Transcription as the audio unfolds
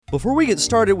Before we get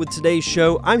started with today's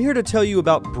show, I'm here to tell you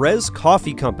about Brez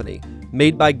Coffee Company,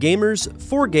 made by gamers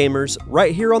for gamers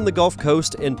right here on the Gulf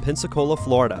Coast in Pensacola,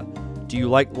 Florida. Do you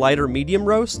like light or medium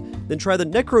roast? Then try the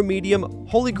Necro Medium,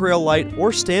 Holy Grail Light,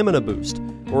 or Stamina Boost.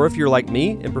 Or if you're like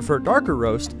me and prefer darker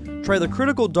roast, try the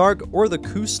Critical Dark or the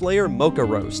Coup Slayer Mocha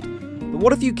Roast. But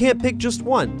what if you can't pick just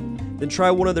one? Then try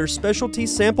one of their specialty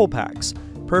sample packs,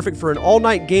 perfect for an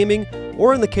all-night gaming,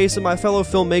 or in the case of my fellow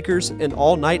filmmakers, an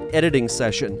all-night editing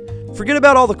session. Forget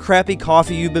about all the crappy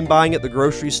coffee you've been buying at the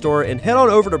grocery store and head on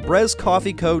over to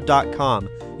brezcoffeeco.com.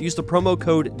 Use the promo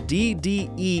code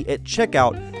DDE at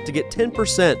checkout to get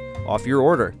 10% off your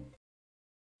order.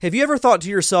 Have you ever thought to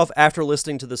yourself after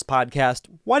listening to this podcast,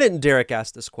 why didn't Derek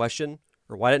ask this question?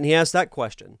 Or why didn't he ask that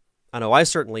question? I know I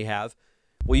certainly have.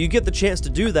 Well, you get the chance to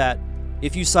do that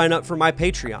if you sign up for my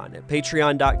Patreon at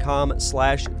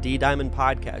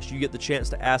patreon.com/DDiamondPodcast. You get the chance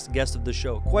to ask guests of the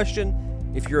show a question.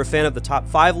 If you're a fan of the top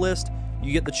 5 list,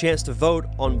 you get the chance to vote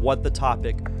on what the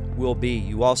topic will be.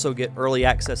 You also get early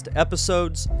access to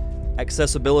episodes,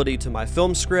 accessibility to my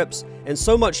film scripts, and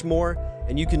so much more.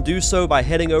 And you can do so by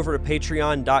heading over to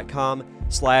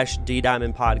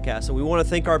patreon.com/DDiamondPodcast. And we want to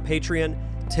thank our Patreon,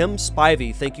 Tim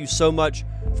Spivey. Thank you so much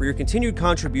for your continued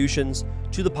contributions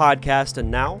to the podcast.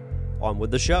 And now, on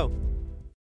with the show.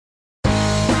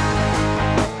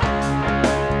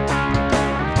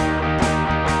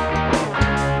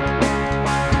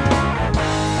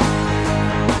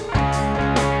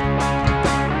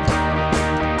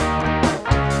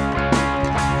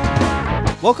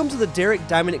 Welcome to the Derek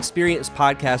Diamond Experience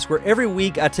podcast, where every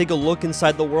week I take a look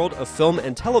inside the world of film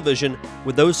and television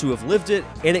with those who have lived it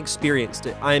and experienced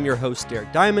it. I am your host,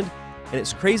 Derek Diamond, and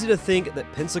it's crazy to think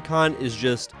that Pensacon is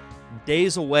just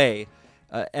days away.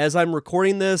 As I'm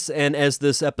recording this and as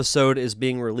this episode is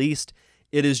being released,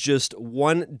 it is just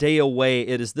one day away.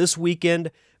 It is this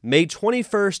weekend, May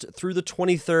 21st through the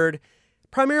 23rd,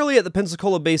 primarily at the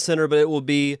Pensacola Bay Center, but it will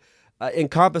be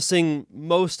encompassing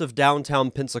most of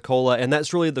downtown Pensacola, and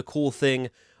that's really the cool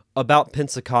thing about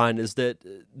Pensacon, is that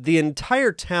the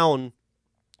entire town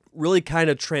really kind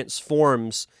of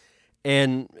transforms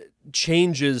and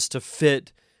changes to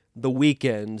fit the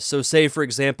weekend. So say, for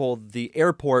example, the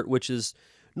airport, which is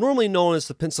normally known as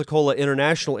the Pensacola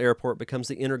International Airport, becomes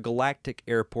the Intergalactic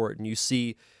Airport, and you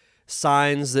see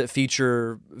signs that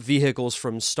feature vehicles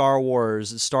from Star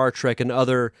Wars, Star Trek, and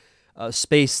other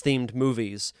space-themed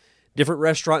movies. Different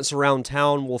restaurants around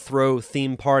town will throw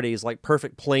theme parties, like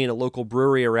Perfect Plane, a local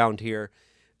brewery around here,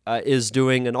 is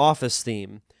doing an office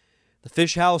theme. The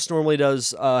Fish House normally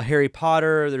does Harry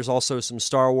Potter. There's also some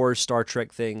Star Wars, Star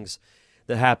Trek things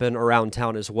that happen around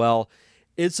town as well.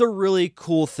 It's a really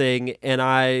cool thing, and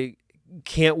I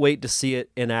can't wait to see it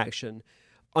in action.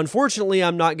 Unfortunately,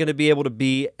 I'm not going to be able to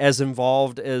be as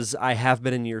involved as I have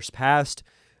been in years past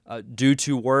due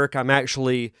to work. I'm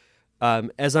actually...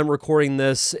 as I'm recording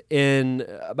this, in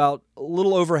about a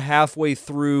little over halfway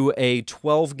through a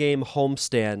 12-game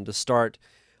homestand to start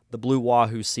the Blue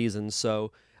Wahoo season.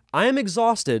 So I am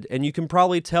exhausted, and you can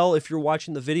probably tell if you're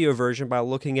watching the video version by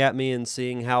looking at me and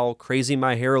seeing how crazy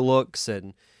my hair looks, and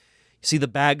you see the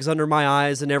bags under my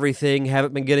eyes and everything.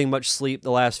 Haven't been getting much sleep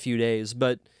the last few days,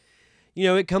 but, you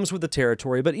know, it comes with the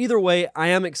territory. But either way, I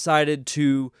am excited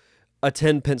to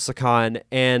attend Pensacon,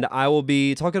 and I will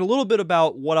be talking a little bit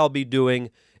about what I'll be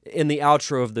doing in the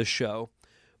outro of this show.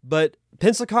 But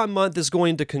Pensacon month is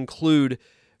going to conclude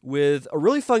with a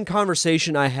really fun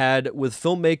conversation I had with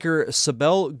filmmaker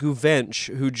Sibel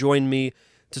Guvenc, who joined me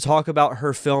to talk about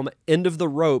her film End of the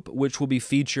Rope, which will be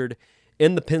featured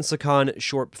in the Pensacon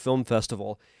Short Film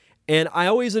Festival. And I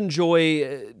always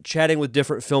enjoy chatting with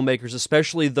different filmmakers,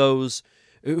 especially those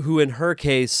who, in her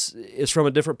case, is from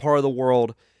a different part of the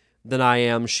world than I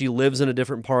am. She lives in a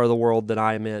different part of the world than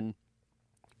I am in.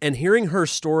 And hearing her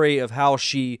story of how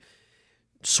she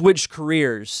switched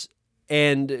careers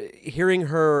and hearing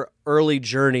her early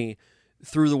journey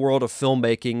through the world of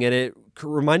filmmaking, and it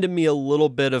reminded me a little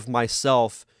bit of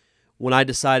myself when I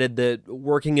decided that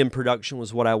working in production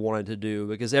was what I wanted to do,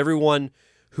 because everyone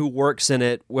who works in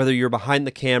it, whether you're behind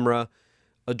the camera,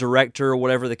 a director, or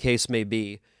whatever the case may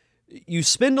be, you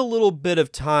spend a little bit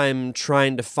of time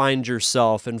trying to find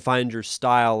yourself and find your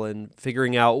style and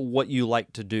figuring out what you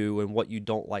like to do and what you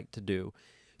don't like to do.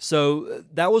 So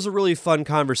that was a really fun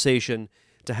conversation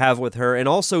to have with her, and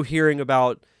also hearing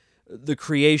about the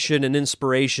creation and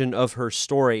inspiration of her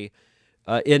story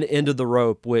in End of the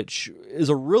Rope, which is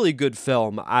a really good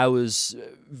film. I was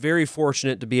very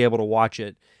fortunate to be able to watch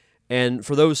it. And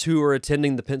for those who are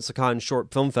attending the Pensacon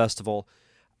Short Film Festival,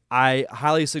 I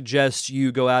highly suggest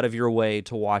you go out of your way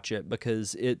to watch it,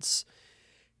 because it's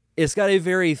It's got a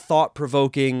very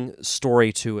thought-provoking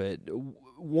story to it. In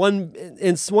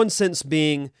one sense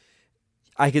being,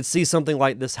 I could see something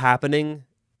like this happening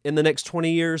in the next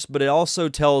 20 years, but it also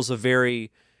tells a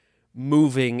very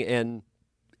moving and,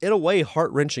 in a way,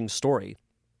 heart-wrenching story.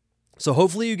 So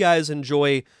hopefully you guys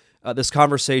enjoy this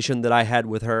conversation that I had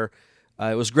with her.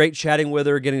 It was great chatting with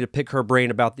her, getting to pick her brain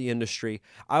about the industry.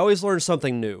 I always learn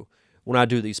something new when I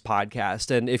do these podcasts,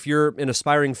 and if you're an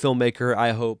aspiring filmmaker,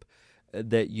 I hope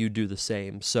that you do the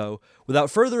same. So without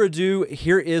further ado,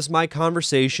 here is my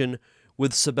conversation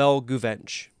with Sibel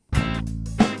Guvenc.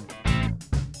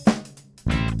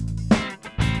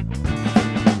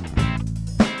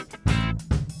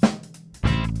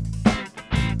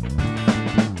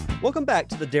 Welcome back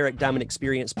to the Derek Diamond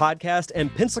Experience podcast,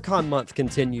 and Pensacon month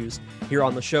continues here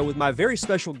on the show with my very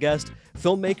special guest,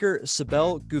 filmmaker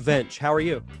Sibel Guvenc. How are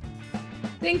you?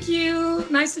 Thank you.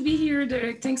 Nice to be here,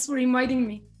 Derek. Thanks for inviting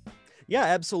me. Yeah,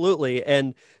 absolutely.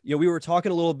 And, we were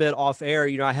talking a little bit off air.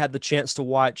 I had the chance to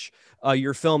watch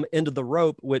your film Into the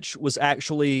Rope, which was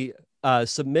actually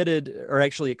submitted or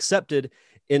actually accepted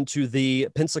into the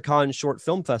Pensacon Short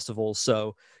Film Festival.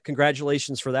 So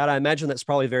congratulations for that. I imagine that's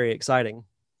probably very exciting.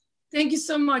 Thank you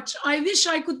so much. I wish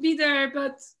I could be there,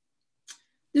 but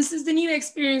this is the new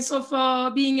experience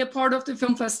of being a part of the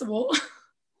film festival.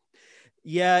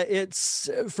 Yeah, it's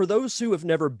for those who have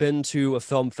never been to a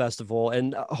film festival,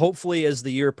 and hopefully as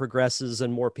the year progresses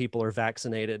and more people are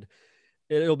vaccinated,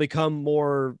 it'll become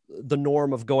more the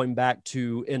norm of going back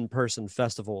to in-person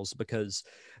festivals, because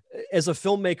as a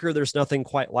filmmaker, there's nothing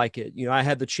quite like it. I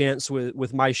had the chance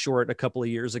with my short a couple of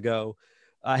years ago.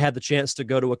 I had the chance to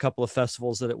go to a couple of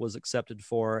festivals that it was accepted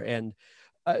for. And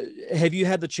have you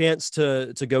had the chance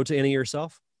to go to any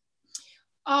yourself?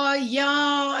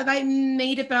 Yeah, I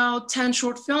made about 10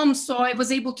 short films, so I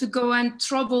was able to go and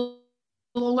travel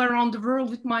all around the world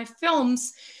with my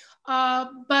films.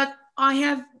 But I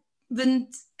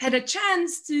haven't had a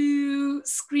chance to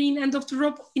screen End of the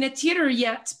Rope in a theater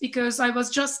yet, because I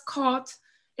was just caught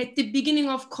at the beginning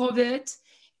of COVID.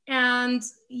 And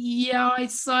yeah,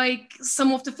 it's like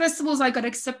some of the festivals I got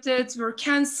accepted were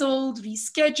canceled,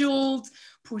 rescheduled,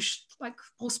 pushed, like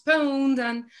postponed.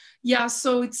 And yeah,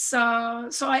 so it's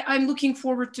I'm looking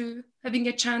forward to having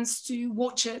a chance to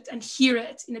watch it and hear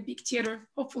it in a big theater,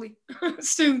 hopefully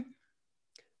soon.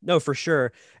 No, for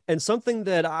sure. And something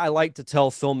that I like to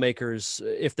tell filmmakers,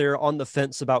 if they're on the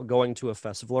fence about going to a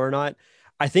festival or not,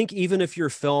 I think even if your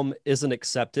film isn't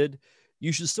accepted,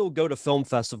 you should still go to film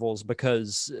festivals,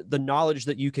 because the knowledge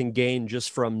that you can gain just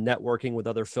from networking with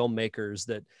other filmmakers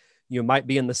that might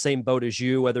be in the same boat as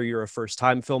you, whether you're a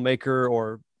first-time filmmaker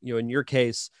or in your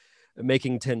case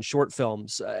making 10 short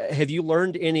films. Have you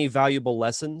learned any valuable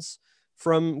lessons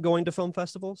from going to film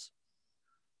festivals?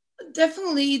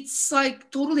 Definitely, it's like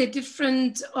totally a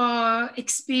different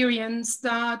experience,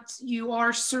 that you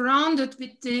are surrounded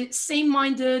with the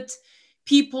same-minded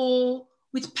people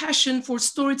with passion for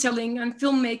storytelling and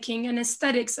filmmaking and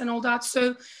aesthetics and all that.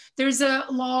 So there's a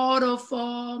lot of,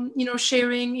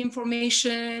 sharing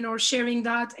information or sharing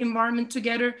that environment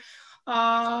together.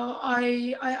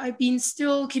 I've been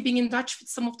still keeping in touch with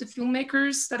some of the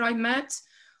filmmakers that I met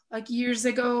like years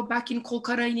ago back in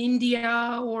Kolkata in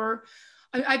India, or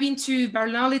I've been to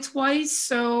Berlinale twice.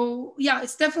 So yeah,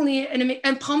 it's definitely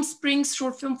and Palm Springs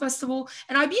Short Film Festival.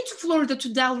 And I've been to Florida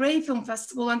to Del Rey Film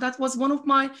Festival. And that was one of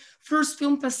my first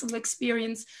film festival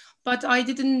experience. But I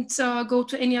didn't go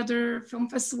to any other film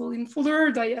festival in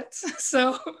Florida yet.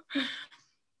 So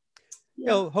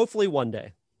yeah. Hopefully one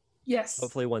day. Yes.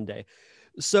 Hopefully one day.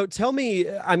 So tell me,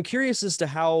 I'm curious as to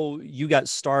how you got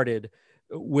started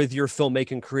with your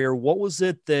filmmaking career. What was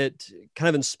it that kind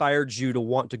of inspired you to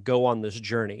want to go on this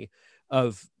journey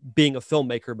of being a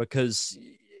filmmaker? Because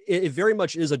it very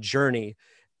much is a journey,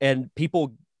 and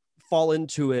people fall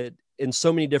into it in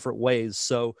so many different ways.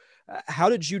 So how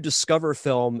did you discover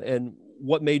film, and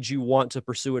what made you want to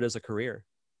pursue it as a career?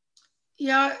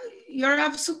 Yeah, you're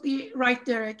absolutely right,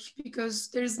 Derek, because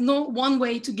there's no one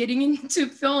way to getting into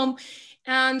film.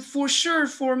 And for sure,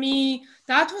 for me,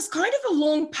 that was kind of a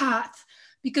long path,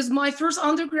 because my first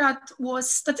undergrad was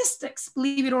statistics,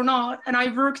 believe it or not. And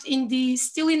I worked in the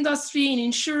steel industry, in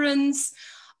insurance,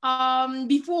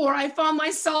 before I found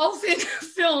myself in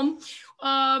film.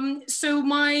 So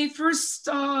my first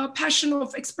passion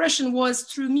of expression was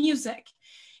through music.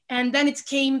 And then it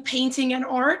came painting and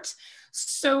art.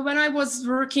 So when I was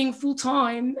working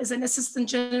full-time as an assistant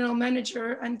general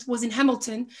manager and was in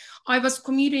Hamilton, I was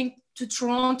commuting to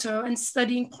Toronto and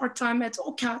studying part-time at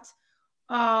OCAD,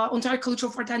 Ontario College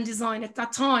of Art and Design at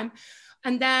that time.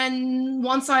 And then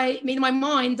once I made my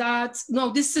mind that,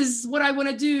 no, this is what I want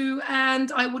to do,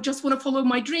 and I would just want to follow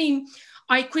my dream,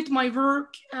 I quit my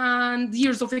work and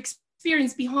years of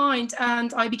experience behind,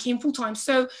 and I became full-time.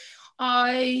 So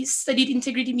I studied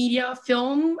integrated media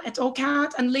film at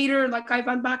OCAT, and later, like, I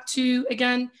went back to,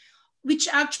 again, which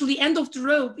actually end of the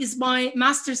rope is my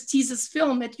master's thesis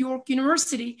film at York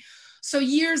University. So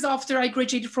years after I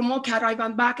graduated from OCAT, I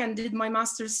went back and did my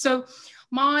master's. So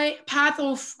my path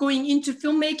of going into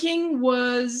filmmaking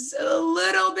was a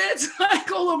little bit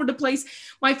like all over the place.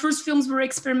 My first films were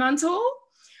experimental.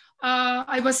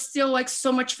 I was still like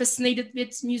so much fascinated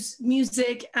with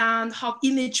music and how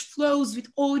image flows with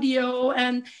audio.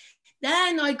 And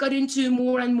then I got into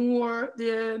more and more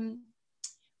the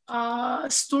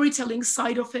storytelling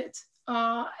side of it.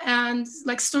 And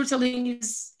like storytelling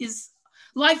is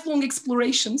lifelong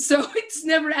exploration. So it's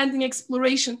never ending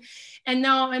exploration. And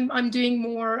now I'm doing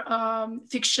more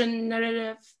fiction,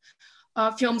 narrative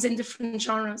films in different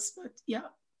genres. But yeah,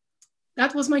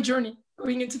 that was my journey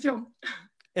going into film.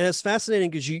 And it's fascinating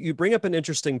because you bring up an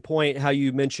interesting point, how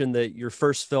you mentioned that your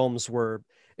first films were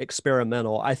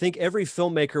experimental. I think every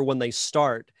filmmaker, when they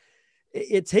start,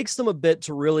 it takes them a bit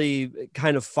to really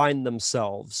kind of find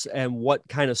themselves and what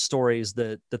kind of stories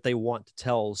that they want to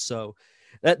tell. So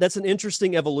that's an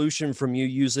interesting evolution from you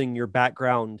using your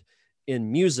background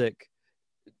in music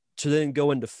to then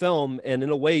go into film and in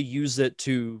a way use it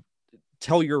to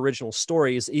tell your original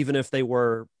stories, even if they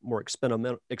were more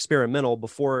experimental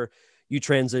before you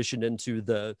transitioned into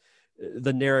the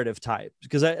narrative type.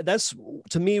 Because that's,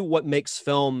 to me, what makes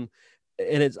film.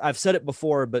 And I've said it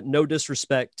before, but no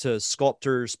disrespect to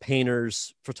sculptors,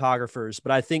 painters, photographers,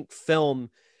 but I think film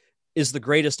is the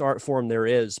greatest art form there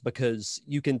is, because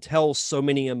you can tell so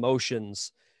many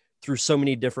emotions through so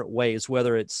many different ways,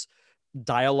 whether it's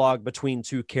dialogue between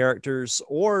two characters,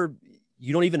 or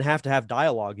you don't even have to have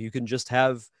dialogue. You can just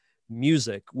have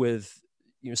music with,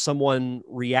 someone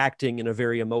reacting in a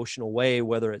very emotional way,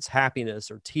 whether it's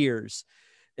happiness or tears.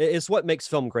 It's what makes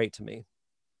film great to me.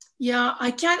 Yeah, I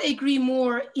can't agree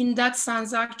more in that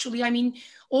sense, actually. I mean,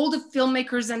 all the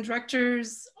filmmakers and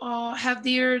directors have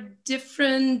their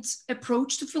different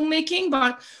approach to filmmaking,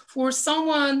 but for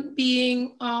someone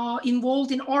being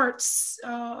involved in arts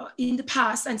in the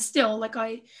past, and still, like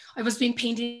I was doing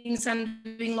paintings and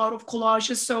doing a lot of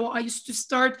collages. So I used to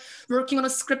start working on a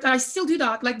script, and I still do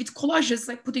that, like with collages,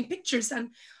 like putting pictures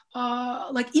and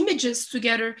like images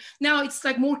together. Now it's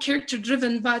like more character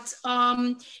driven, but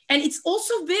and it's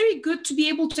also very good to be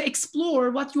able to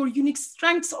explore what your unique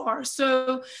strengths are.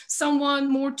 So someone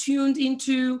more tuned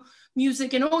into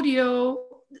music and audio,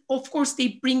 of course,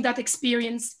 they bring that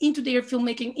experience into their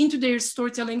filmmaking, into their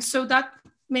storytelling. So that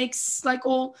makes like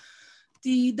all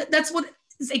that's what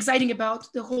is exciting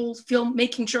about the whole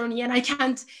filmmaking journey. And I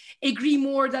can't agree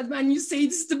more that when you say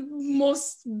this is the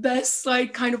most best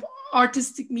like kind of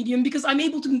artistic medium, because I'm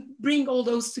able to bring all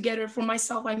those together for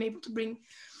myself. I'm able to bring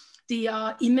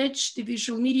the image, the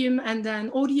visual medium, and then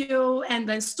audio, and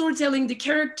then storytelling, the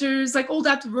characters, like all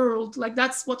that world. Like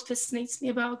that's what fascinates me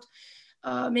about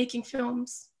making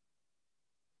films.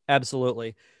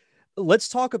 Absolutely. Let's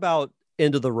talk about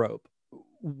End of the Rope.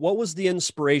 What was the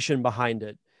inspiration behind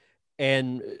it?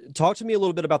 And talk to me a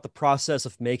little bit about the process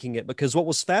of making it, because what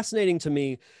was fascinating to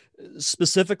me,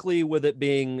 specifically with it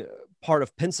being part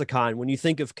of Pensacon, when you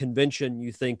think of convention,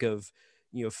 you think of,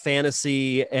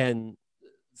 fantasy and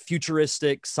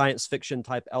futuristic science fiction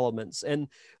type elements. And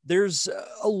there's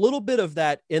a little bit of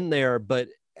that in there, but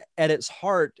at its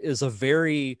heart is a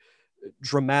very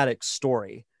dramatic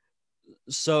story.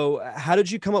 So how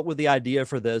did you come up with the idea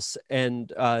for this?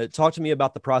 And talk to me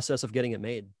about the process of getting it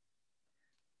made.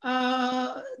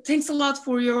 Thanks a lot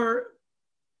for your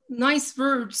nice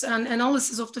words and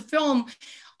analysis of the film.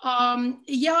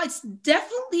 Yeah, it's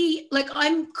definitely like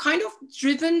I'm kind of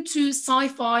driven to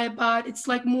sci-fi, but it's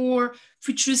like more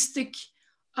futuristic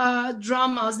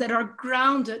dramas that are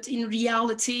grounded in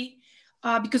reality,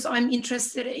 because I'm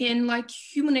interested in like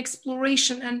human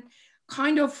exploration and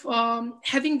kind of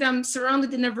having them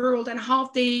surrounded in a world and how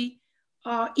they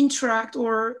interact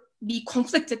or be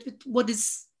conflicted with what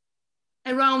is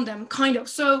around them, kind of.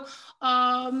 So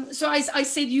I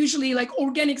said usually like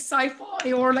organic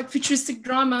sci-fi or like futuristic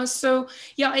drama. So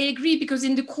yeah, I agree, because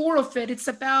in the core of it, it's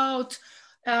about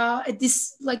a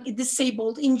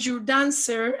disabled, injured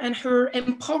dancer and her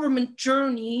empowerment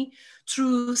journey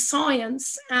through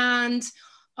science, and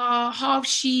how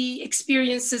she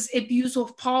experiences abuse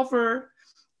of power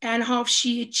and how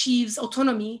she achieves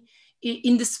autonomy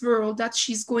in this world that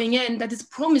she's going in, that is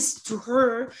promised to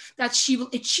her that she will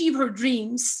achieve her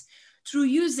dreams through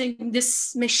using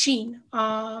this machine,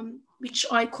 which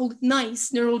I call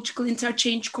NICE, Neurological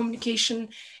Interchange Communication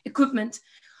Equipment.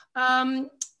 The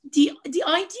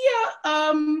idea,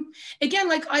 again,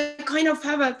 like I kind of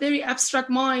have a very abstract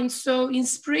mind, so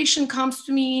inspiration comes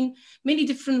to me in many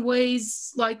different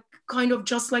ways, like kind of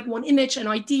just like one image, an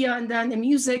idea, and then the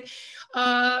music.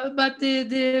 But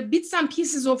the bits and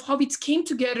pieces of how it came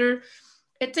together,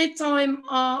 at that time,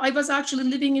 I was actually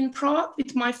living in Prague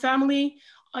with my family.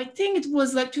 I think it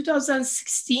was like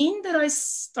 2016 that I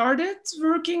started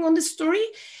working on the story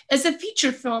as a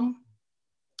feature film.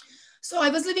 So I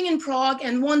was living in Prague,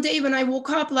 and one day when I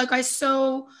woke up, like I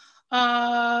saw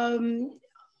the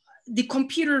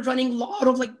computer running a lot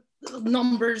of like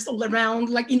numbers all around,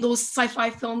 like in those sci-fi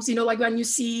films, you know, like when you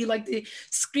see like the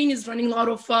screen is running a lot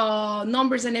of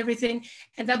numbers and everything.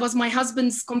 And that was my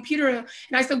husband's computer. And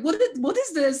I said, what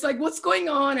is this? Like, what's going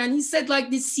on? And he said, like,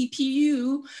 this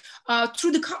CPU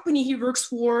through the company he works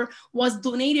for was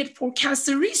donated for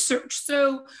cancer research.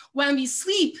 So when we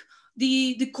sleep,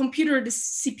 the computer, the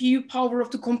CPU power of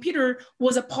the computer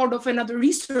was a part of another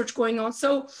research going on.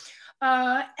 So,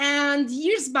 and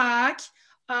years back,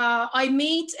 I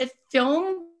made a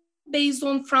film based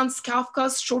on Franz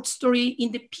Kafka's short story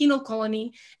In the Penal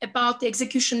Colony about the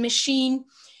execution machine,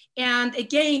 and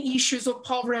again, issues of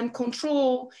power and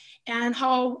control, and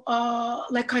how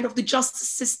like kind of the justice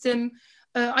system,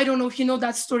 I don't know if you know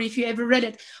that story, if you ever read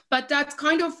it, but that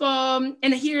kind of,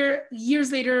 and here,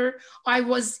 years later, I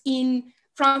was in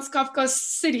Franz Kafka's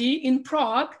city in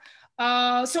Prague.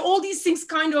 So all these things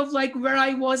kind of like where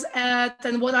I was at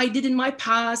and what I did in my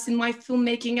past, in my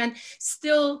filmmaking, and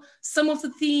still some of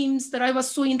the themes that I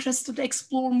was so interested to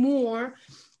explore more,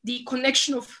 the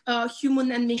connection of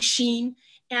human and machine,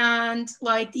 and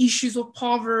like the issues of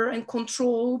power and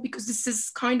control, because this is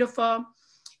kind of a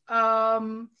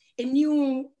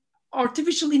new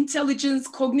artificial intelligence,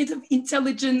 cognitive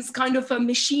intelligence kind of a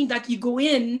machine that you go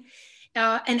in,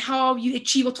 and how you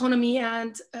achieve autonomy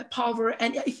and power.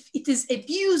 And if it is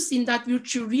abused in that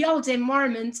virtual reality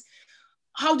environment,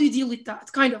 how do you deal with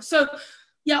that kind of? So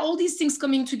yeah, all these things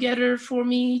coming together for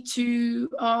me to,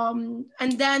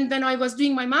 and then when I was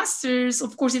doing my master's,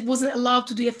 of course, it wasn't allowed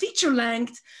to do a feature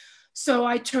length. So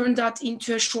I turned that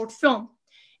into a short film.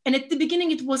 And at the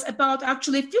beginning, it was about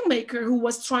actually a filmmaker who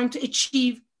was trying to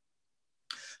achieve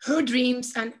her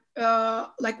dreams and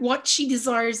like what she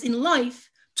desires in life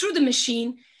through the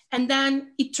machine. And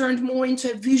then it turned more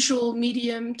into a visual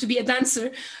medium to be a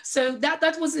dancer. So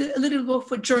that was a little bit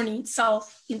of a journey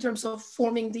itself in terms of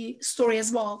forming the story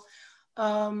as well.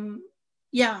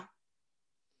 Yeah.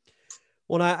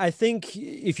 Well, I think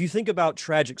if you think about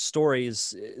tragic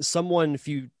stories, if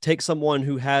you take someone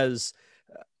who has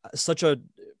such a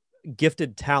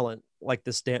gifted talent like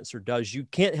this dancer does, you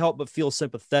can't help but feel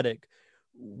sympathetic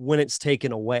when it's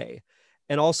taken away.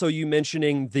 And also you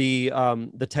mentioning the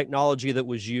technology that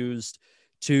was used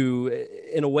to,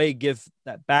 in a way, give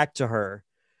that back to her.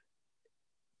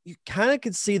 You kind of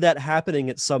could see that happening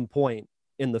at some point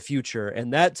in the future.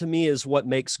 And that to me is what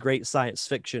makes great science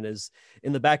fiction, is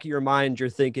in the back of your mind, you're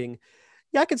thinking,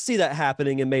 yeah, I could see that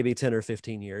happening in maybe 10 or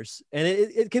 15 years. And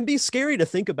it can be scary to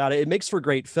think about it. It makes for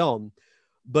great film,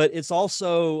 but it's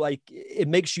also like, it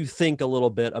makes you think a little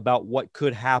bit about what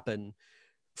could happen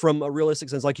from a realistic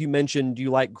sense. Like you mentioned, you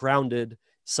like grounded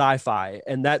sci-fi.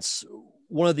 And that's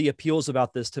one of the appeals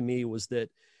about this to me, was that,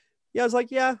 yeah, I was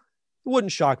like, yeah, it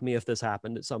wouldn't shock me if this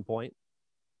happened at some point.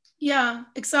 Yeah,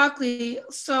 exactly.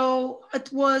 So it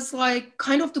was like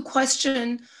kind of the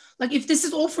question, like if this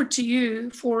is offered to you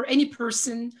for any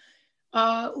person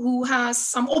who has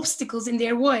some obstacles in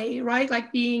their way, right?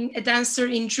 Like being a dancer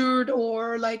injured,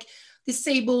 or like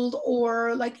disabled,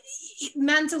 or like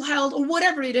mental health, or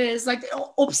whatever it is, like the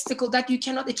obstacle that you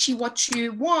cannot achieve what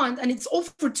you want, and it's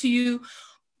offered to you,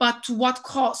 but to what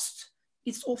cost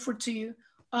it's offered to you.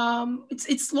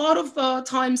 It's a lot of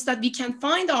times that we can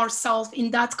find ourselves in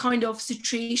that kind of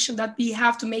situation, that we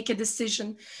have to make a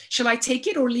decision. Shall I take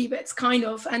it or leave it, kind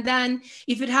of? And then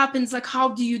if it happens, like, how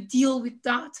do you deal with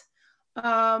that?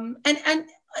 And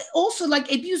also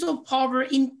like abuse of power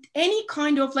in any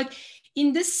kind of, like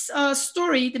in this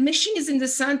story, the machine is in the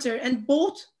center, and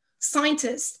both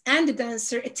scientist and the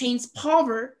dancer attains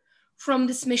power from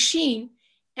this machine.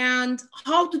 And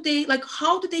how do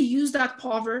they use that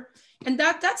power? And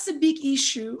that's a big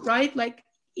issue, right? Like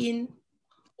in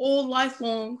all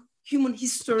lifelong human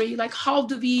history, like how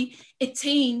do we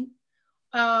attain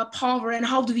power, and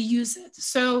how do we use it?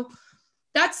 So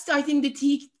that's, I think,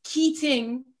 the key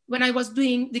thing when I was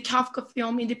doing the Kafka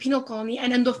film In the Penal Colony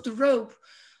and End of the Rope.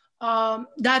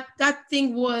 That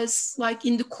thing was like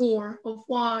in the core of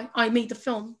why I made the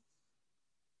film.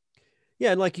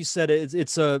 Yeah, and like you said,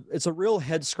 it's a real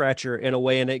head scratcher in a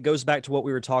way, and it goes back to what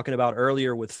we were talking about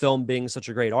earlier with film being such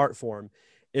a great art form,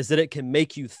 is that it can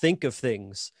make you think of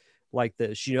things like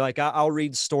this. Like I'll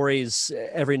read stories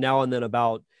every now and then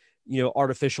about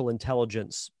artificial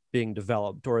intelligence being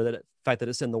developed, or that the fact that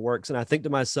it's in the works, and I think to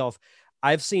myself,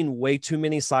 I've seen way too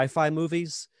many sci-fi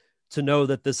movies to know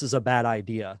that this is a bad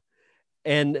idea.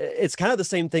 And it's kind of the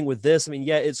same thing with this. I mean,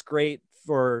 yeah, it's great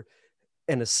for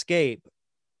an escape,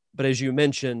 but as you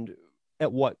mentioned,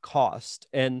 at what cost?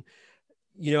 And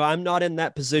I'm not in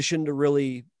that position to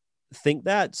really think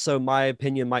that, so my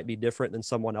opinion might be different than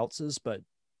someone else's. But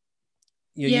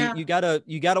Yeah. you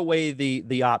gotta weigh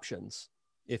the options,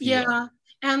 if you will. Yeah.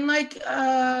 And like,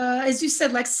 as you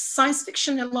said, like science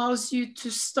fiction allows you to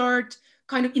start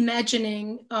kind of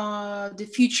imagining the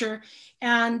future.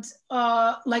 And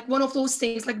like one of those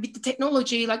things, like with the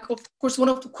technology, like, of course, one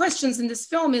of the questions in this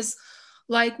film is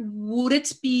like, would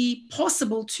it be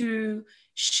possible to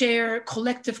share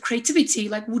collective creativity?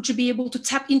 Like, would you be able to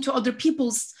tap into other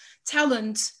people's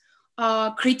talent,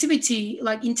 creativity,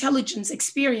 like intelligence,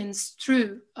 experience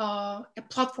through a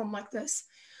platform like this?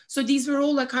 So these were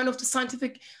all like kind of the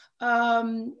scientific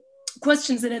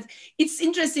questions in it. It's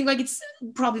interesting, like it's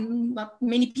probably not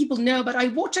many people know, but I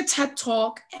watched a TED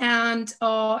talk, and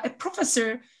a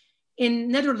professor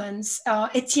in Netherlands,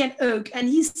 Etienne Oak, and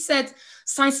he said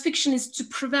science fiction is to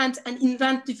prevent and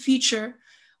invent the future.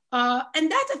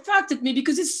 And that affected me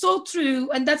because it's so true.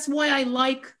 And that's why I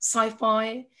like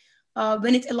sci-fi,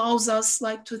 when it allows us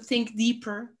like to think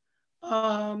deeper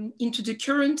into the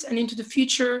current and into the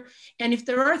future. And if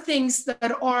there are things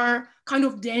that are kind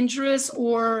of dangerous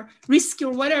or risky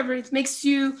or whatever, it makes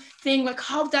you think like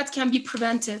how that can be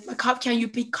prevented. Like how can you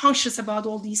be conscious about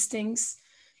all these things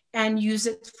and use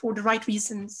it for the right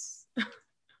reasons?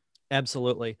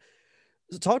 Absolutely.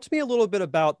 So talk to me a little bit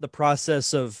about the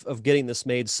process of getting this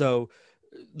made. So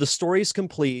the story's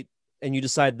complete and you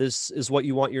decide this is what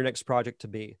you want your next project to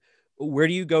be. Where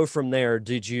do you go from there?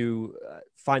 Did you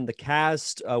find the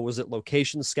cast? Was it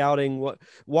location scouting?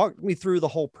 Walk me through the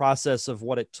whole process of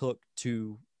what it took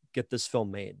to get this film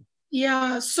made.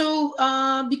 Yeah, so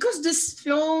because this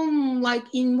film like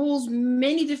involves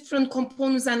many different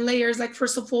components and layers, like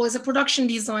first of all, as a production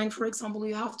design, for example,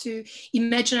 you have to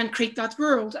imagine and create that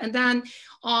world. And then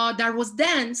there was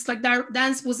dance, like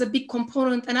dance was a big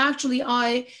component. And actually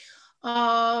I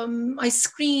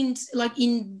screened like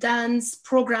in dance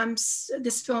programs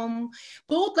this film,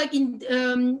 both like in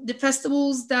the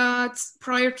festivals that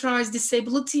prioritize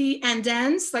disability and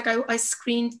dance. Like I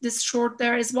screened this short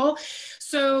there as well.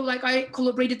 So like I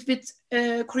collaborated with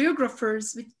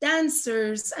choreographers, with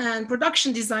dancers and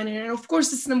production designer, and of course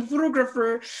the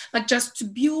cinematographer, like just to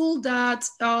build that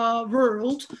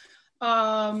world.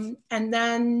 And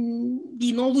then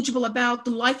be knowledgeable about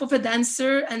the life of a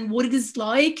dancer and what it is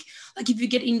like if you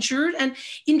get injured. And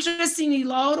interestingly, a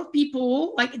lot of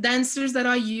people, like dancers that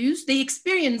I use, they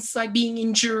experience like being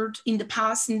injured in the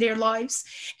past in their lives.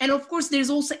 And of course, there's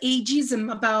also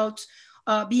ageism about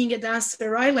being a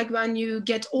dancer, right? Like when you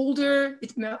get older,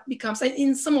 it becomes,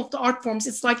 in some of the art forms,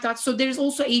 it's like that. So there's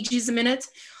also ageism in it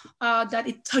that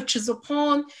it touches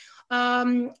upon.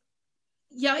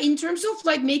 Yeah, in terms of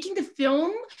like making the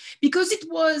film, because it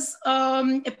was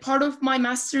a part of my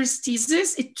master's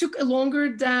thesis, it took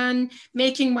longer than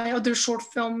making my other short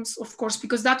films, of course,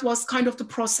 because that was kind of the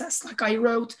process. Like I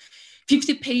wrote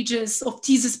 50 pages of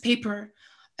thesis paper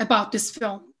about this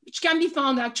film, which can be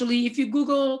found actually if you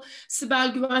Google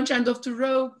Sibel Guvenc end of the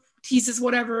row thesis,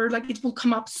 whatever, like it will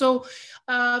come up. So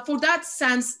for that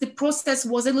sense, the process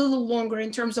was a little longer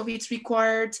in terms of it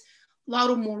required a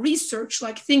lot of more research,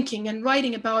 like thinking and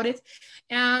writing about it.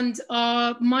 And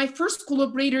my first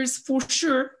collaborators, for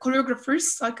sure,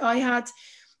 choreographers, like I had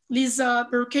Lisa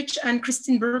Burkic and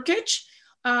Christine Burkic.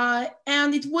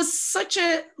 And it was such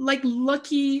a like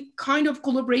lucky kind of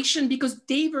collaboration because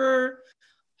they were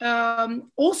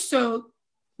also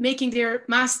making their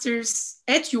masters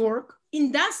at York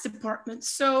in dance department.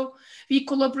 So we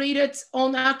collaborated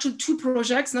on actually two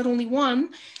projects, not only one.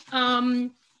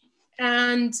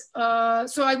 And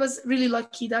so I was really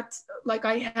lucky that like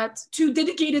I had two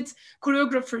dedicated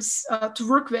choreographers to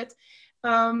work with.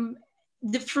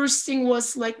 The first thing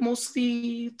was like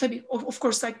mostly, of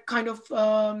course, like kind of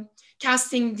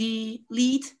casting the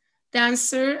lead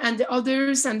dancer and the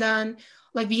others. And then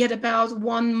like we had about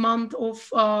 1 month of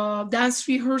dance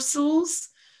rehearsals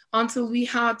until we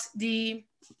had the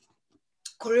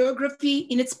choreography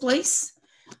in its place.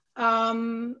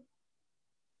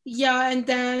 Yeah, and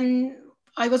then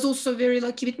I was also very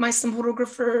lucky with my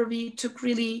cinematographer. We took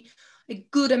really a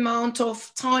good amount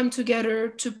of time together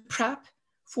to prep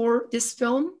for this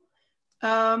film.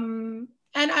 And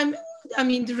I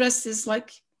mean, the rest is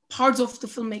like parts of the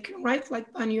filmmaking, right? Like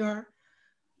when you're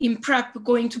in prep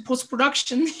going to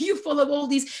post-production, you follow all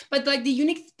these, but like the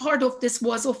unique part of this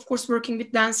was of course working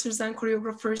with dancers and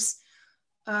choreographers,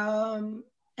 and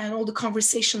all the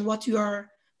conversation, what you are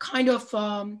kind of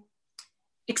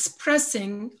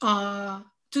expressing to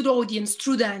the audience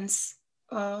through dance.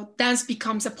 Dance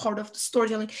becomes a part of the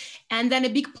storytelling. And then a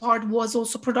big part was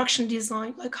also production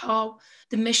design, like how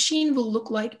the machine will look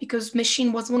like, because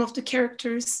machine was one of the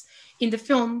characters in the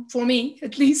film, for me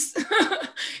at least.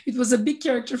 It was a big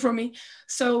character for me.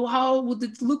 So how would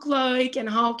it look like and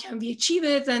how can we achieve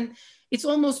it? And it's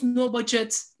almost no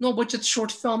budget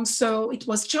short film. So it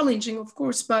was challenging, of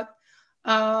course, but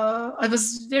I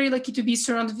was very lucky to be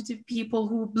surrounded with people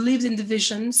who believed in the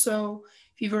vision. So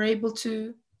we were able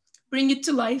to bring it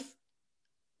to life.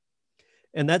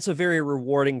 And that's a very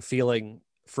rewarding feeling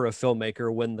for a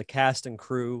filmmaker when the cast and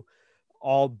crew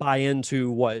all buy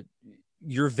into what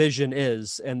your vision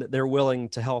is and that they're willing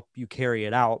to help you carry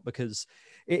it out, because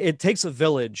it takes a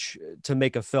village to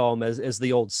make a film, as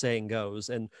the old saying goes.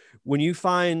 And when you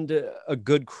find a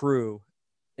good crew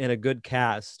and a good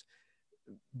cast,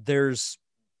 there's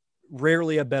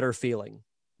rarely a better feeling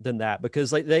than that,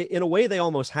 because like they, in a way, they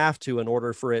almost have to in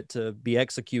order for it to be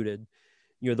executed,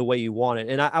 the way you want it.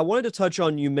 And I wanted to touch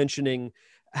on you mentioning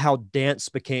how dance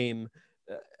became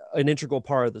an integral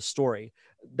part of the story.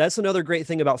 That's another great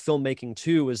thing about filmmaking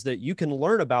too, is that you can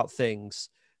learn about things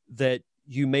that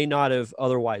you may not have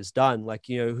otherwise done. Like,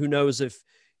 who knows if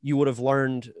you would have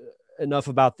learned enough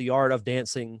about the art of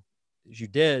dancing as you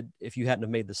did if you hadn't have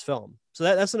made this film. So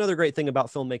that's another great thing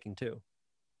about filmmaking too.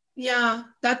 Yeah,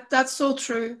 that's so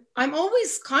true. I'm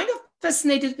always kind of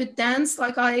fascinated with dance.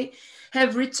 Like I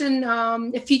have written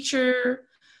a feature,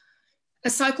 a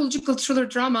psychological thriller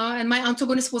drama, and my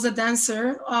antagonist was a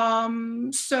dancer.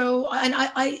 So, and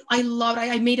I loved.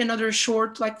 I made another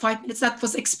short, like 5 minutes, that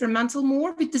was experimental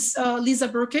more with this Lisa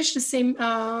Burkish, the same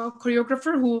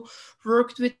choreographer who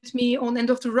worked with me on End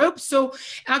of the Rope. So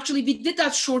actually, we did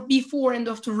that short before End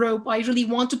of the Rope. I really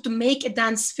wanted to make a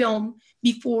dance film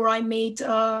before I made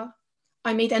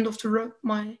End of the Rope,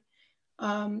 my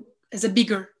as a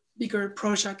bigger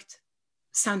project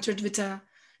centered with a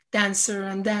dancer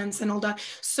and dance and all that.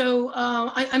 So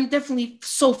I'm definitely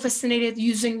so fascinated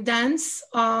using dance.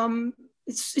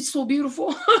 It's so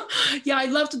beautiful. Yeah,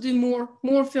 I'd love to do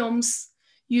more films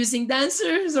using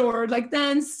dancers or like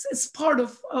dance as part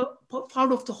of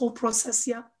the whole process.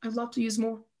 Yeah, I'd love to use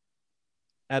more.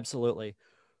 Absolutely.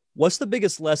 What's the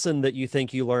biggest lesson that you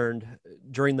think you learned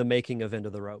during the making of End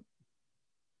of the Rope?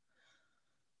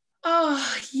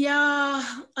 Oh, yeah.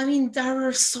 I mean, there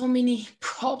are so many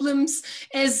problems,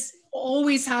 as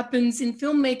always happens in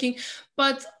filmmaking.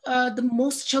 But the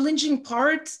most challenging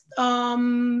part,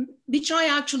 which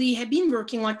I actually have been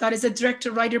working like that as a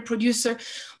director, writer, producer,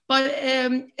 but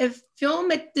a film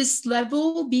at this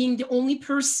level, being the only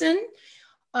person,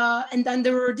 and then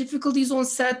there were difficulties on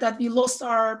set that we lost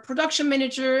our production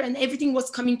manager and everything was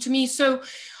coming to me. So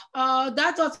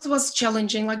that was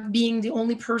challenging, like being the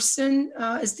only person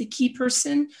as the key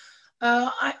person.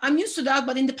 I'm used to that,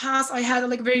 but in the past I had a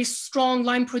like very strong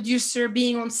line producer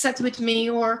being on set with me,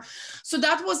 or so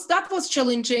that was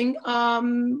challenging.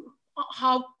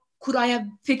 How could I have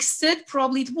fixed it?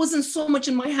 Probably it wasn't so much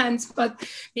in my hands, but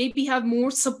maybe have more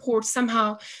support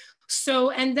somehow. So,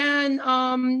 and then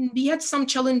we had some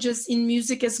challenges in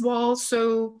music as well.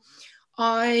 So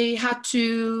I had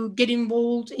to get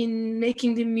involved in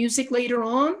making the music later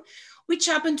on, which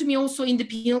happened to me also in the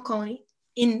penal colony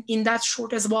in that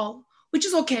short as well, which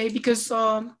is okay because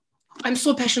I'm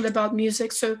so passionate about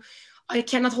music. So I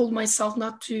cannot hold myself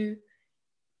not to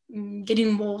get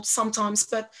involved sometimes.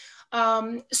 But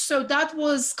so that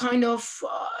was kind of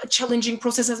a challenging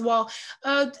process as well.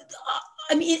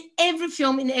 I mean, in every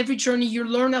film, in every journey, you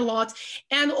learn a lot.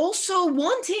 And also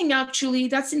one thing actually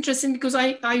that's interesting, because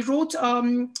I wrote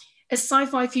a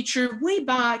sci-fi feature way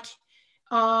back,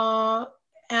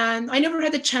 and I never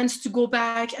had a chance to go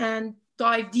back and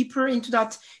dive deeper into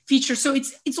that feature. So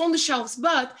it's on the shelves.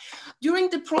 But during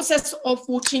the process of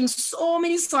watching so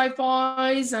many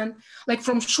sci-fis and like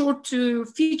from short to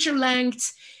feature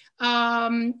length,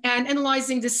 and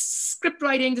analyzing the script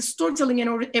writing, the storytelling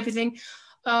and everything,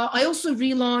 I also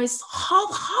realized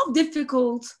how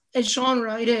difficult a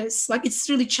genre it is. Like it's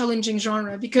really challenging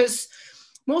genre, because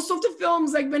most of the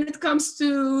films, like when it comes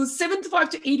to 75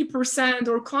 to 80%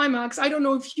 or climax, I don't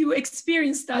know if you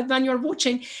experience that when you're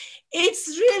watching, it's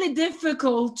really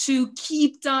difficult to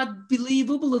keep that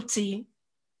believability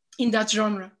in that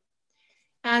genre.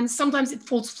 And sometimes it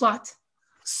falls flat.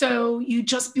 So you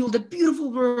just build a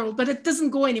beautiful world, but it doesn't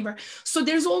go anywhere. So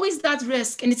there's always that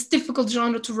risk, and it's difficult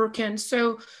genre to work in.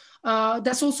 So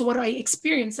that's also what I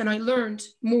experienced, and I learned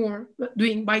more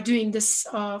by doing this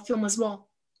film as well.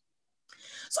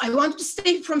 So I wanted to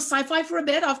stay from sci-fi for a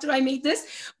bit after I made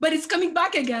this, but it's coming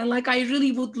back again. Like I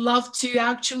really would love to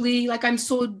actually, like I'm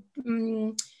so,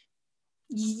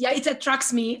 it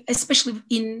attracts me, especially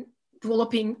in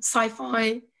developing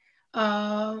sci-fi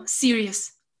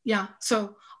series. Yeah,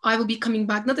 so I will be coming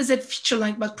back, not as a feature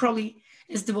length, but probably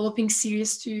as developing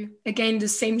series to, again, the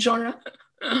same genre.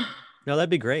 No, that'd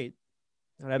be great.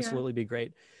 That'd absolutely be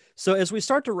great. So as we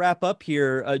start to wrap up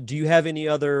here, do you have any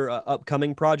other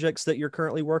upcoming projects that you're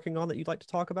currently working on that you'd like to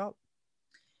talk about?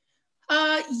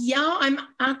 Yeah, I'm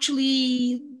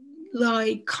actually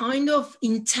like kind of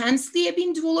intensely I've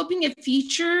been developing a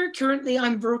feature currently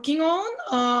I'm working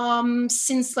on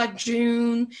since like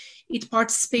June. It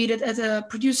participated at a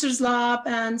producer's lab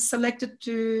and selected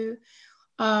to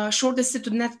shortlisted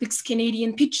to Netflix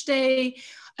Canadian Pitch Day.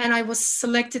 And I was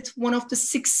selected one of the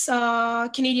 6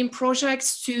 Canadian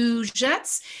projects to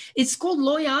Jets. It's called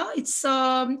Loya. It's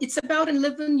about an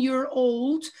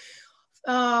 11-year-old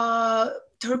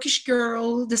Turkish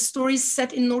girl. The story is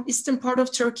set in northeastern part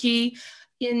of Turkey,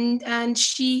 and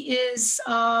she is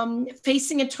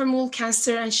facing a terminal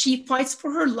cancer, and she fights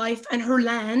for her life and her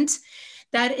land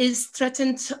that is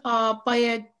threatened by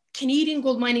a Canadian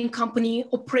gold mining company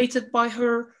operated by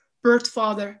her birth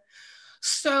father.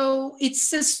 So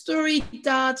it's a story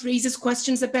that raises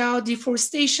questions about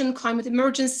deforestation, climate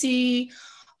emergency,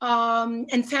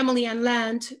 and family and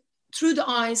land through the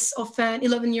eyes of an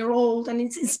 11-year-old, and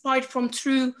it's inspired from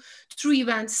true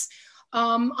events.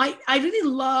 I really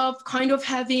love kind of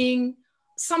having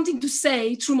something to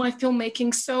say through my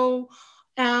filmmaking. So,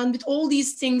 and with all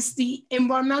these things, the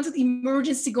environmental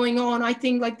emergency going on, I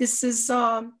think like this is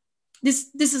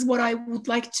what I would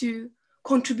like to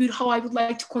contribute, how I would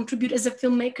like to contribute as a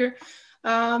filmmaker.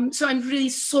 So I'm really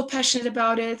so passionate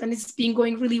about it, and it's been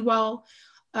going really well.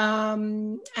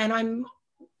 And I'm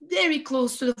very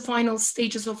close to the final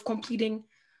stages of completing, a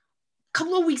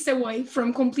couple of weeks away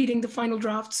from completing the final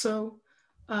draft. So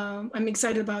I'm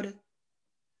excited about it.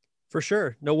 For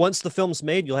sure. No, once the film's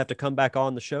made, you'll have to come back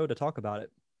on the show to talk about it.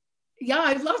 Yeah,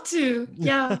 I'd love to.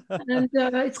 Yeah. And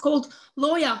it's called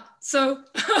Loya. So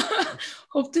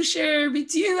hope to share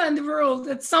with you and the world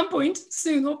at some point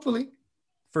soon, hopefully.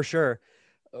 For sure.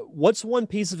 What's one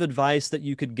piece of advice that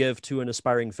you could give to an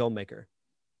aspiring filmmaker?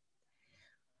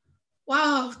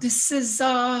 Wow, this is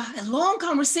a long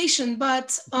conversation,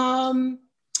 but I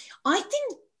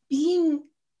think being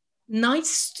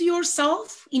nice to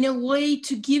yourself in a way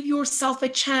to give yourself a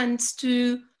chance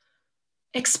to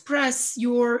express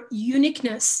your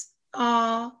uniqueness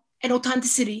and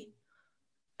authenticity,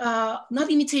 not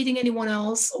imitating anyone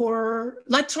else or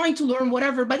like trying to learn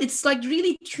whatever, but it's like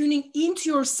really tuning into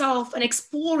yourself and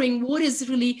exploring what is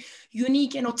really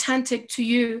unique and authentic to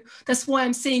you. That's why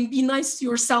I'm saying be nice to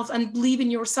yourself and believe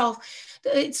in yourself.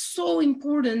 It's so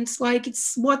important. Like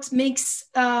it's what makes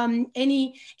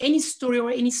any story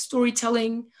or any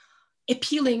storytelling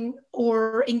appealing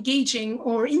or engaging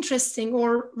or interesting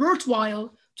or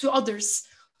worthwhile to others.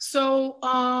 So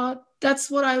that's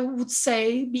what I would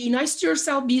say. Be nice to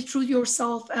yourself, be true to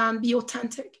yourself, and be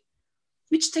authentic,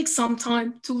 which takes some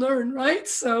time to learn, right?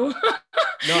 So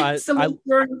no, I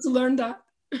learn to learn that.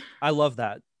 I love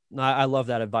that. I love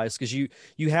that advice, because you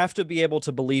have to be able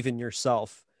to believe in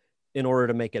yourself in order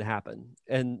to make it happen.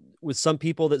 And with some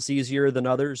people that's easier than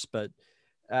others, but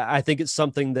I think it's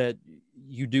something that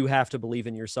you do have to believe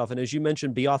in yourself. And as you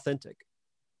mentioned, be authentic.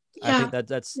 Yeah. I think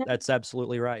that's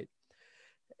absolutely right.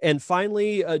 And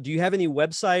finally, do you have any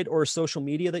website or social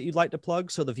media that you'd like to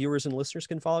plug so the viewers and listeners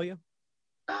can follow you?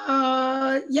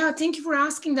 Yeah, thank you for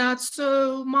asking that.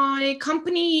 So my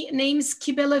company name is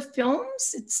Kibele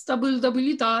Films. It's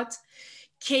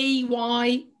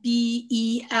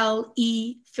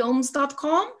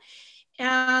www.kybelefilms.com.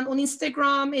 And on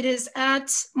Instagram, it is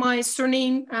at my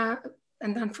surname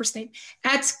and then first name,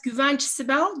 at Guvenc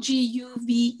Sibel,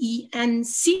 GUVENC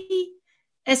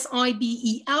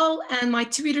SIBEL. And my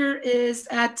Twitter is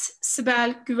at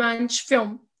Sibel Guvenc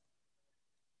Film.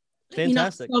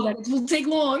 Fantastic. It will take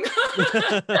long.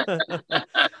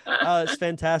 It's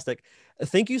fantastic.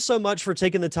 Thank you so much for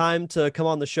taking the time to come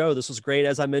on the show. This was great.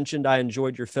 As I mentioned, I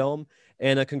enjoyed your film,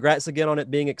 and congrats again on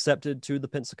it being accepted to the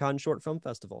Pensacon Short Film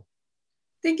Festival.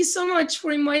 Thank you so much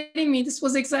for inviting me. This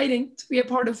was exciting to be a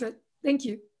part of it. Thank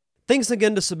you. Thanks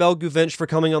again to Sibel Guvenc for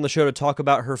coming on the show to talk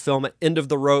about her film End of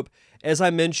the Rope. As I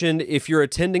mentioned, if you're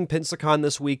attending Pensacon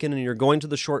this weekend and you're going to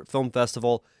the Short Film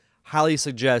Festival, highly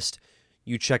suggest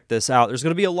you check this out. There's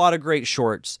going to be a lot of great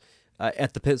shorts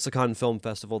at the Pensacon Film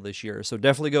Festival this year, so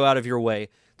definitely go out of your way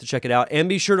to check it out. And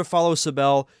be sure to follow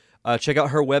Sibel. Check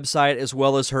out her website as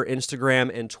well as her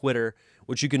Instagram and Twitter,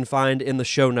 which you can find in the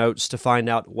show notes to find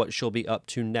out what she'll be up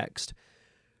to next.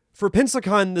 For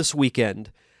Pensacon this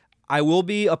weekend, I will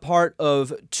be a part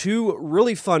of 2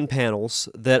 really fun panels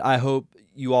that I hope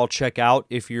you all check out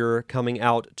if you're coming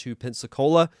out to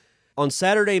Pensacola. On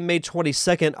Saturday, May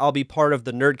 22nd, I'll be part of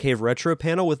the Nerd Cave Retro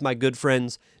panel with my good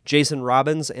friends Jason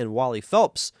Robbins and Wally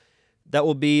Phelps. That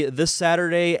will be this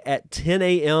Saturday at 10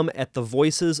 a.m. at the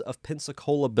Voices of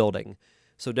Pensacola building.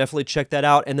 So definitely check that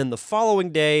out. And then the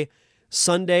following day,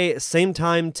 Sunday, same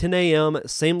time, 10 a.m.,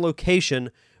 same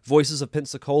location, Voices of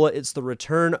Pensacola. It's the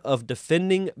return of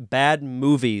Defending Bad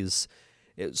Movies.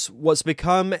 It's what's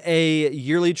become a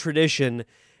yearly tradition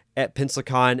at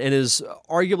Pensacon and is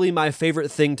arguably my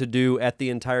favorite thing to do at the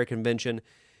entire convention.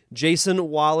 Jason,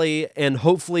 Wally, and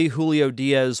hopefully Julio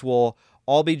Diaz will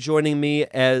all be joining me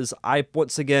as I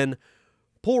once again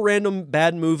pull random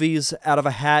bad movies out of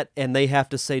a hat and they have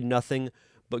to say nothing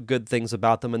but good things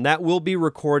about them. And that will be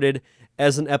recorded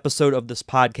as an episode of this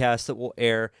podcast that will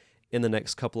air in the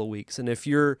next couple of weeks. And if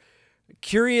you're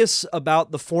curious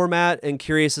about the format and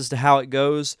curious as to how it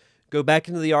goes, go back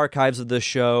into the archives of this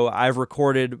show. I've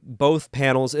recorded both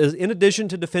panels, in addition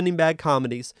to Defending Bad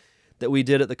Comedies, that we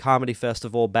did at the Comedy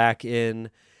Festival back in,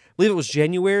 I believe it was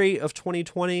January of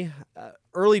 2020.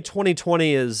 Early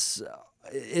 2020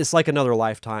 it's like another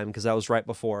lifetime because that was right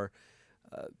before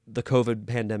the COVID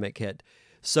pandemic hit.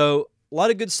 So a lot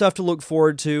of good stuff to look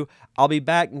forward to. I'll be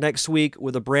back next week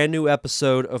with a brand new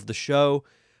episode of the show.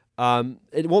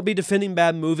 It won't be Defending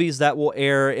Bad Movies. That will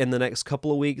air in the next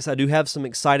couple of weeks. I do have some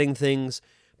exciting things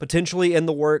potentially in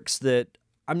the works that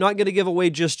I'm not going to give away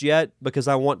just yet because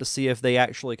I want to see if they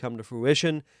actually come to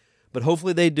fruition. But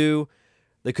hopefully they do.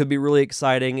 They could be really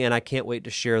exciting, and I can't wait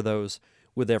to share those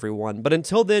with everyone. But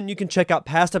until then, you can check out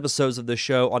past episodes of this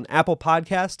show on Apple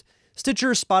Podcast,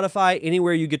 Stitcher, Spotify,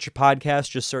 anywhere you get your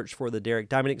podcast. Just search for The Derek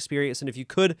Diamond Experience. And if you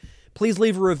could, please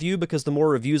leave a review because the more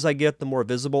reviews I get, the more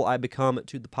visible I become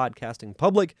to the podcasting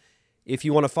public. If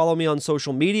you want to follow me on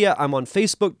social media, I'm on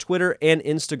Facebook, Twitter, and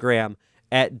Instagram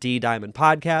at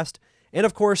DDiamondPodcast. And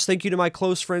of course, thank you to my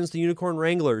close friends, the Unicorn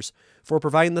Wranglers, for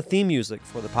providing the theme music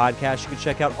for the podcast. You can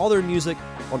check out all their music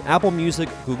on Apple Music,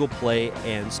 Google Play,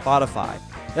 and Spotify.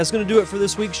 That's going to do it for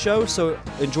this week's show, so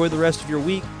enjoy the rest of your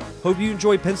week. Hope you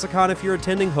enjoy Pensacon if you're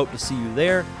attending. Hope to see you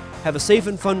there. Have a safe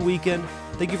and fun weekend.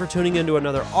 Thank you for tuning in to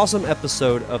another awesome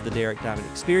episode of the Derek Diamond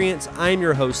Experience. I'm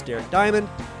your host, Derek Diamond,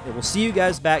 and we'll see you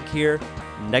guys back here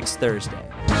next Thursday.